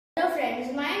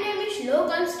my name is Shlok.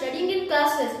 I am studying in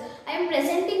class 5. I am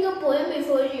presenting a poem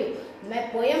before you. My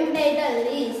poem title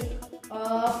is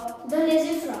The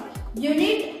Lazy Frog,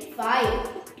 Unit 5.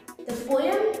 The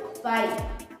poem 5.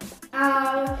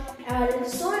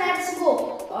 So let's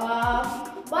go.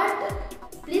 But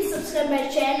please subscribe my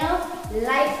channel,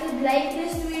 like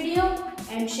this video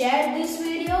and share this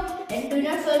video, and do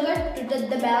not forget to touch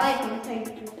the bell icon. Thank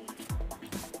you.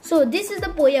 So this is the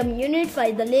poem, Unit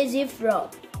 5, The Lazy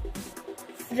Frog.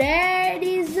 Fred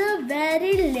is a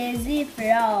very lazy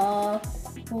frog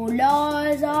who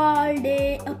lies all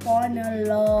day upon a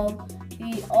log.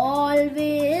 He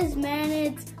always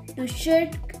manages to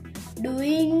shirk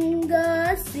doing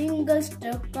a single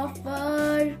stroke of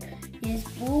work. His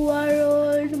poor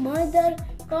old mother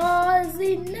calls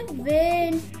in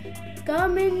vain,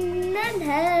 "Come in and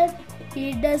help."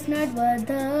 He does not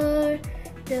bother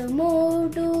to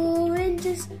move 2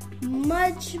 inches,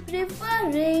 much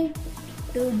preferring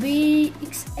to be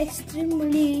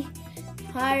extremely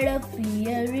hard of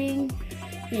hearing.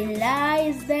 He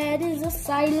lies there is a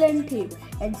silent heap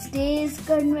and stays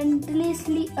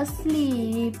conveniently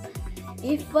asleep.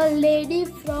 If a lady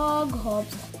frog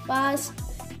hops past,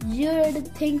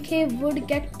 you'd think he would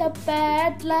get up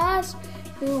at last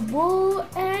to boo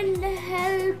and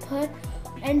help her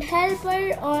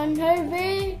on her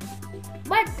way.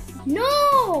 But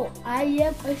no, I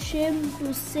am ashamed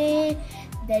to say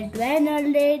that when a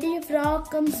lady frog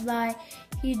comes by,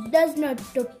 he does not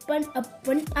open up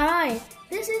an eye.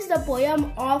 This is the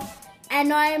poem of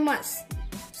Anonymous.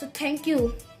 So thank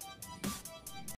you.